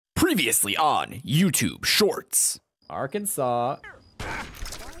Previously on YouTube Shorts. Arkansas.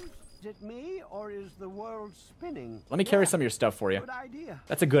 Is it me, or is the world spinning? Let me carry some of your stuff for you. Good idea.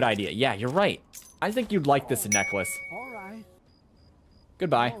 That's a good idea. Yeah, you're right. I think you'd like this necklace. All right.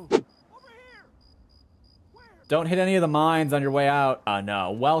 Goodbye. Oh. Don't hit any of the mines on your way out.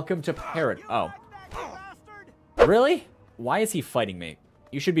 No. Welcome to Parrot. Oh. Really? Why is he fighting me?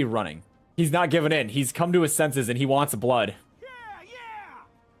 You should be running. He's not giving in. He's come to his senses and he wants blood.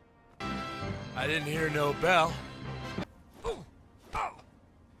 I didn't hear no bell.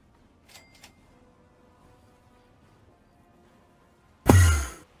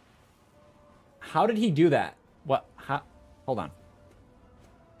 How did he do that? What? How? Hold on.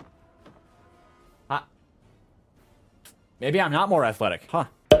 Maybe I'm not more athletic. Huh.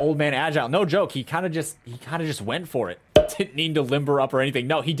 Old man agile. No joke. He kind of just went for it. Didn't need to limber up or anything.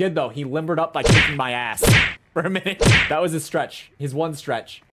 No, he did though. He limbered up by kicking my ass for a minute. That was his stretch. His one stretch.